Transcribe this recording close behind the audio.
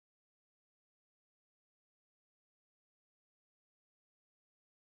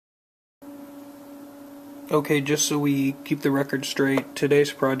Okay, just so we keep the record straight,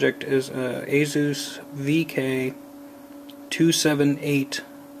 today's project is a Asus VX278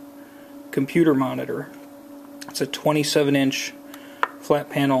 computer monitor. It's a 27-inch flat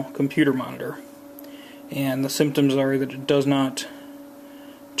panel computer monitor. And the symptoms are that it does not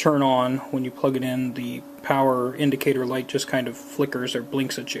turn on when you plug it in. The power indicator light just kind of flickers or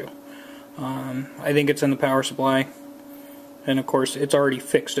blinks at you. I think it's in the power supply. And of course, it's already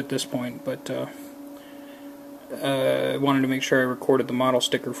fixed at this point, but I wanted to make sure I recorded the model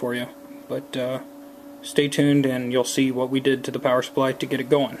sticker for you. But stay tuned and you'll see what we did to the power supply to get it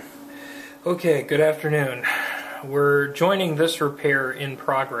going. Okay, good afternoon. We're joining this repair in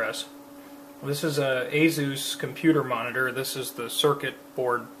progress. This is a Asus computer monitor. This is the circuit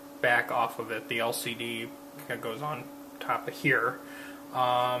board back off of it. The LCD kind of goes on top of here.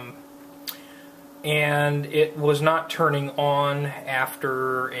 And it was not turning on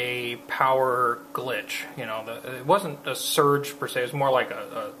after a power glitch. You know, it wasn't a surge per se, it was more like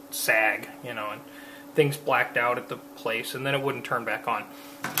a sag, you know, and things blacked out at the place, and then it wouldn't turn back on.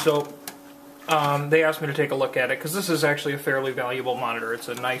 So they asked me to take a look at it, because this is actually a fairly valuable monitor. It's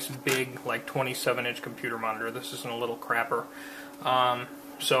a nice big, like 27-inch computer monitor. This isn't a little crapper.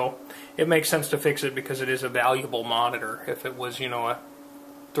 So it makes sense to fix it because it is a valuable monitor. If it was, you know, a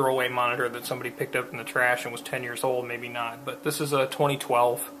throwaway monitor that somebody picked up in the trash and was 10 years old, maybe not. But this is a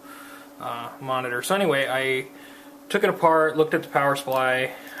 2012 monitor. So anyway, I took it apart, looked at the power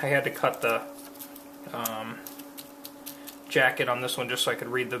supply. I had to cut the jacket on this one just so I could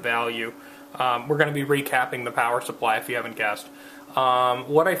read the value. We're going to be recapping the power supply if you haven't guessed.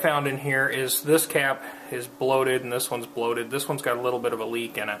 What I found in here is this cap is bloated and this one's bloated. This one's got a little bit of a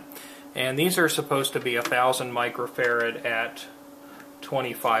leak in it. And these are supposed to be 1,000 microfarad at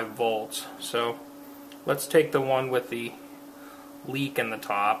 25 volts. So let's take the one with the leak in the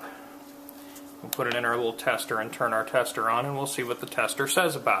top. We'll put it in our little tester and turn our tester on, and we'll see what the tester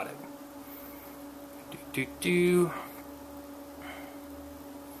says about it.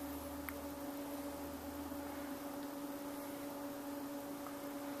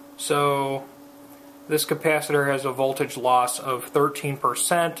 So this capacitor has a voltage loss of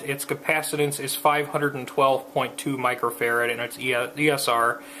 13%. Its capacitance is 512.2 microfarad, and its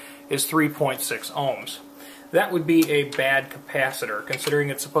ESR is 3.6 ohms. That would be a bad capacitor, considering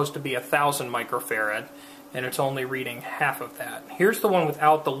it's supposed to be 1,000 microfarad, and it's only reading half of that. Here's the one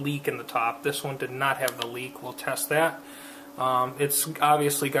without the leak in the top. This one did not have the leak. We'll test that. It's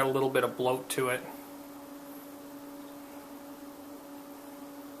obviously got a little bit of bloat to it.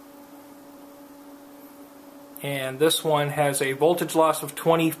 And this one has a voltage loss of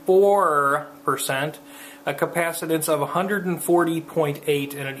 24%, a capacitance of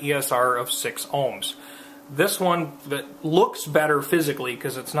 140.8, and an ESR of 6 ohms. This one that looks better physically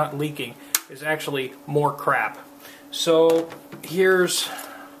because it's not leaking is actually more crap. So here's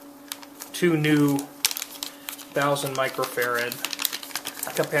two new 1,000 microfarad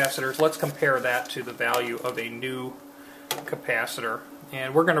capacitors. Let's compare that to the value of a new capacitor.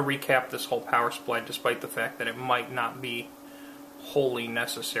 And we're going to recap this whole power supply despite the fact that it might not be wholly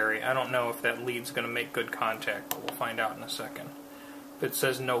necessary. I don't know if that lead's going to make good contact, but we'll find out in a second. If it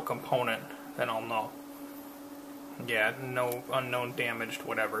says no component, then I'll know. Yeah, no unknown damaged,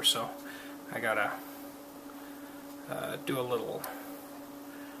 whatever, so I gotta do a little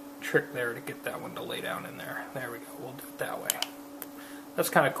trick there to get that one to lay down in there. There we go, we'll do it that way. That's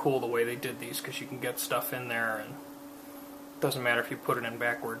kind of cool the way they did these, because you can get stuff in there and doesn't matter if you put it in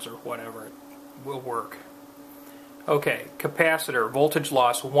backwards or whatever, it will work. Okay, capacitor, voltage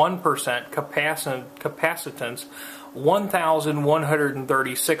loss 1%, capacitance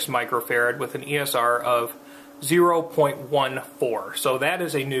 1,136 microfarad with an ESR of 0.14. So that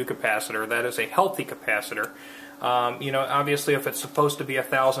is a new capacitor. That is a healthy capacitor. You know, obviously if it's supposed to be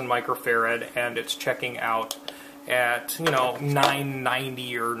 1,000 microfarad and it's checking out at, you know,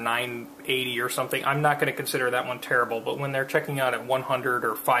 990 or 980 or something, I'm not going to consider that one terrible. But when they're checking out at 100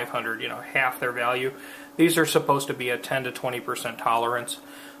 or 500, you know, half their value, these are supposed to be a 10 to 20% tolerance.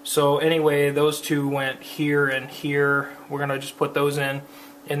 So anyway, those two went here and here. We're going to just put those in,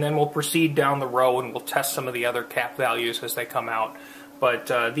 and then we'll proceed down the row and we'll test some of the other cap values as they come out.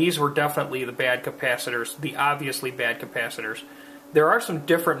 But these were definitely the bad capacitors, the obviously bad capacitors. There are some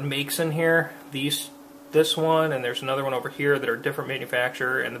different makes in here. This one, and there's another one over here that are different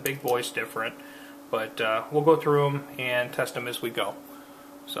manufacturer, and the big boy's different. But we'll go through them and test them as we go.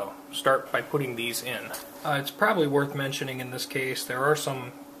 So start by putting these in. It's probably worth mentioning in this case, there are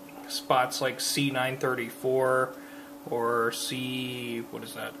some spots like C934 or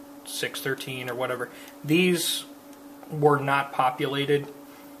C613 or whatever. These were not populated,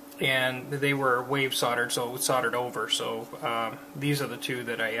 and they were wave soldered, so it was soldered over. So these are the two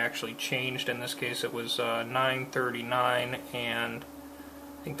that I actually changed. In this case it was 939 and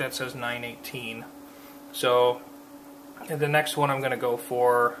I think that says 918. So the next one I'm going to go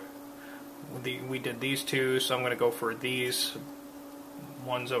for, we did these two, so I'm going to go for these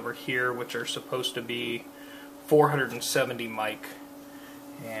ones over here, which are supposed to be 470 mic,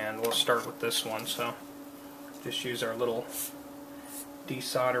 and we'll start with this one. So just use our little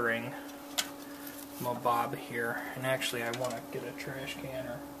desoldering bob here, and actually I want to get a trash can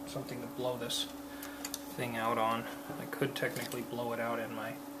or something to blow this thing out on. I could technically blow it out in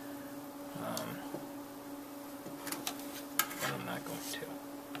my but I'm not going to.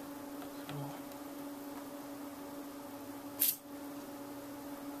 So,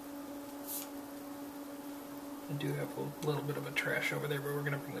 I do have a little bit of a trash over there, but we're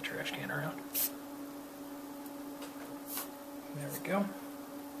going to bring the trash can around. There we go.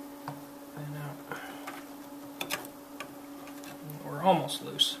 And now we're almost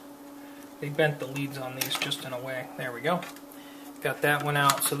loose. They bent the leads on these just in a way. There we go. Got that one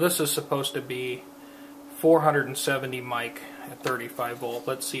out. So this is supposed to be 470 mic at 35 volt.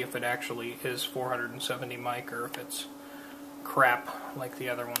 Let's see if it actually is 470 mic or if it's crap like the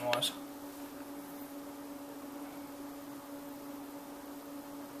other one was.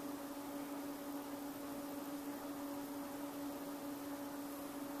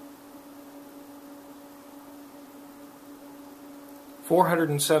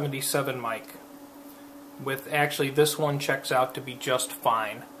 $477 mic. With actually this one checks out to be just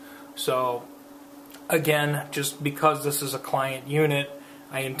fine. So again, just because this is a client unit,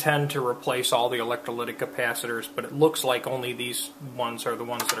 I intend to replace all the electrolytic capacitors, but it looks like only these ones are the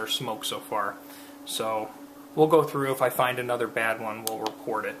ones that are smoked so far. So we'll go through. If I find another bad one, we'll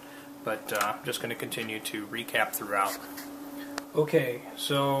report it. But I'm just going to continue to recap throughout. Okay,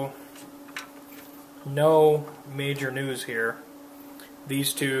 so no major news here.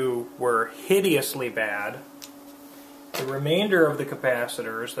 These two were hideously bad. The remainder of the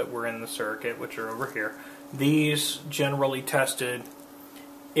capacitors that were in the circuit, which are over here, these generally tested,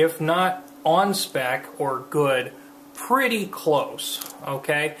 if not on spec or good, pretty close.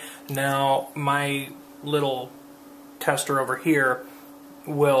 Okay? Now, my little tester over here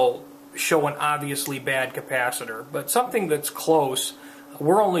will show an obviously bad capacitor, but something that's close,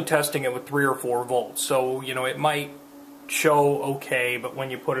 we're only testing it with 3 or 4 volts, so you know it might show okay, but when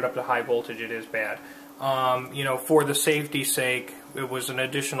you put it up to high voltage, it is bad. You know, for the safety's sake, it was an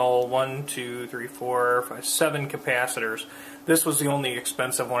additional 1, 2, 3, 4, 5, 7 capacitors. This was the only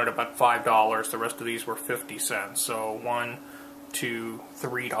expensive one at about $5. The rest of these were 50 cents. So $1, $2,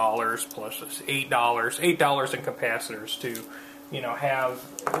 $3 plus $8. $8 in capacitors to, you know, have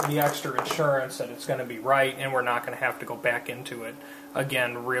the extra insurance that it's going to be right, and we're not going to have to go back into it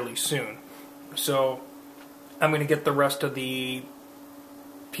again really soon. So I'm going to get the rest of the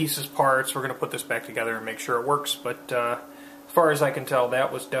pieces, parts. We're going to put this back together and make sure it works. But as far as I can tell,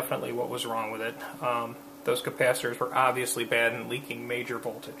 that was definitely what was wrong with it. Those capacitors were obviously bad and leaking major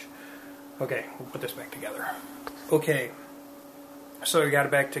voltage. Okay, we'll put this back together. Okay, so we got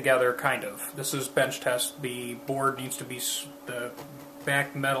it back together, kind of. This is bench test. The board needs to be, the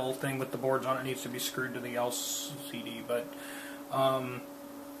back metal thing with the boards on it needs to be screwed to the LCD. But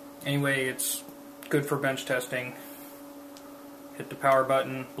anyway, it's good for bench testing. Hit the power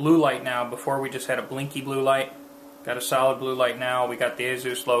button. Blue light now. Before we just had a blinky blue light. Got a solid blue light now. We got the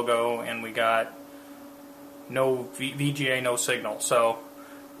Asus logo, and we got no VGA, no signal. So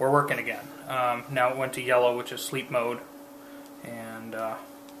we're working again. Now it went to yellow, which is sleep mode, and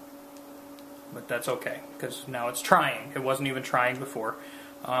but that's okay because now it's trying. It wasn't even trying before.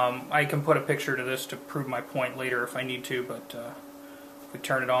 I can put a picture to this to prove my point later if I need to, but if we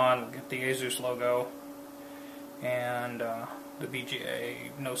turn it on, we'll get the Asus logo and the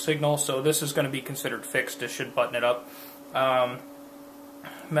VGA, no signal. So this is going to be considered fixed. This should button it up.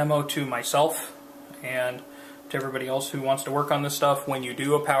 Memo to myself and to everybody else who wants to work on this stuff: when you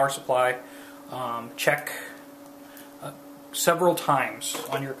do a power supply, check several times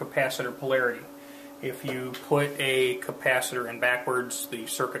on your capacitor polarity. If you put a capacitor in backwards, the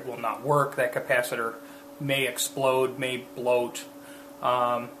circuit will not work. That capacitor may explode, may bloat.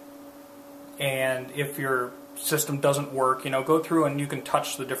 And if your system doesn't work, you know, go through and you can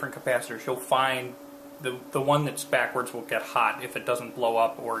touch the different capacitors. You'll find the one that's backwards will get hot if it doesn't blow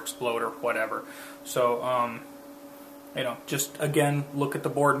up or explode or whatever. So, you know, just again, look at the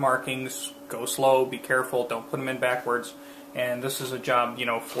board markings, go slow, be careful, don't put them in backwards. And this is a job, you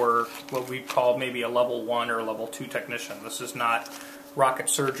know, for what we call maybe a level 1 or level 2 technician. This is not rocket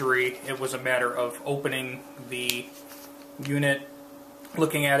surgery. It was a matter of opening the unit,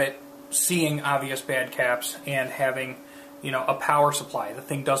 looking at it, seeing obvious bad caps, and having, you know, a power supply. The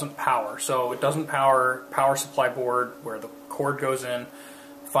thing doesn't power, so it doesn't power supply board where the cord goes in.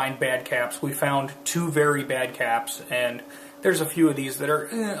 Find bad caps. We found 2 very bad caps, and there's a few of these that are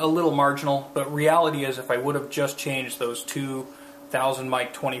a little marginal, but reality is if I would have just changed those 2,000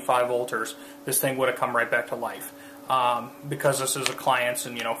 mic 25 volters, this thing would have come right back to life. Because this is a client's,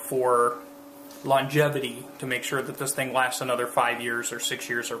 and, you know, for longevity, to make sure that this thing lasts another 5 years or 6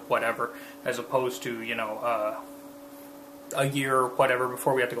 years or whatever, as opposed to, you know, a year or whatever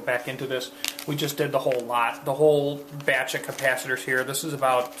before we have to go back into this. We just did the whole lot, the whole batch of capacitors here. This is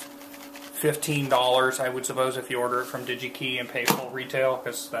about $15, I would suppose, if you order it from DigiKey and pay full retail,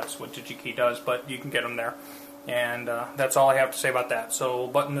 because that's what DigiKey does, but you can get them there. And that's all I have to say about that. So we'll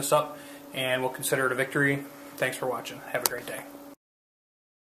button this up, and we'll consider it a victory. Thanks for watching. Have a great day.